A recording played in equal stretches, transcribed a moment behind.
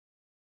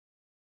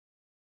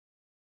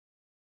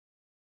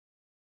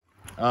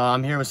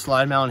I'm here with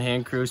Slide Mountain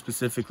Hand Crew,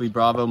 specifically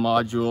Bravo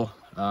Module,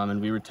 and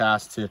we were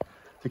tasked to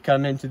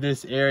come into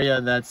this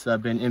area that's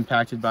been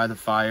impacted by the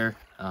fire.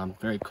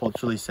 Very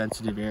culturally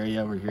sensitive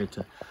area. We're here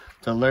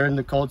to learn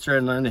the culture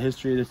and learn the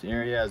history of this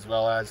area, as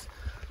well as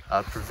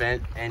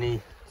prevent any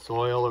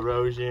soil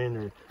erosion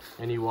or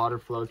any water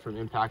flows from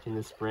impacting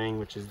the spring,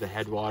 which is the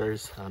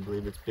headwaters. I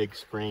believe it's Big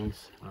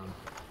Springs.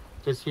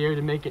 Just here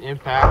to make an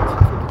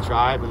impact for the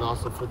tribe and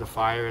also for the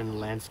fire and the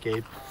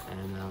landscape.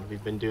 And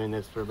we've been doing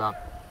this for about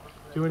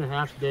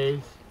 2.5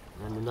 days.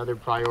 And another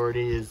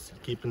priority is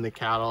keeping the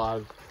cattle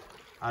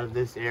out of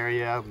this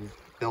area. We've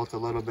built a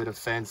little bit of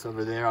fence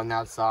over there on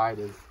that side,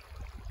 is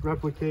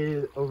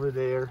replicated over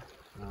there.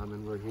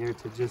 And we're here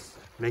to just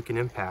make an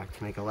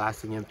impact, make a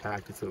lasting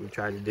impact. That's what we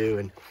try to do.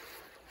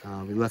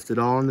 And we left it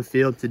all in the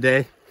field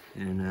today,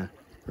 and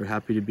we're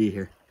happy to be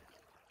here.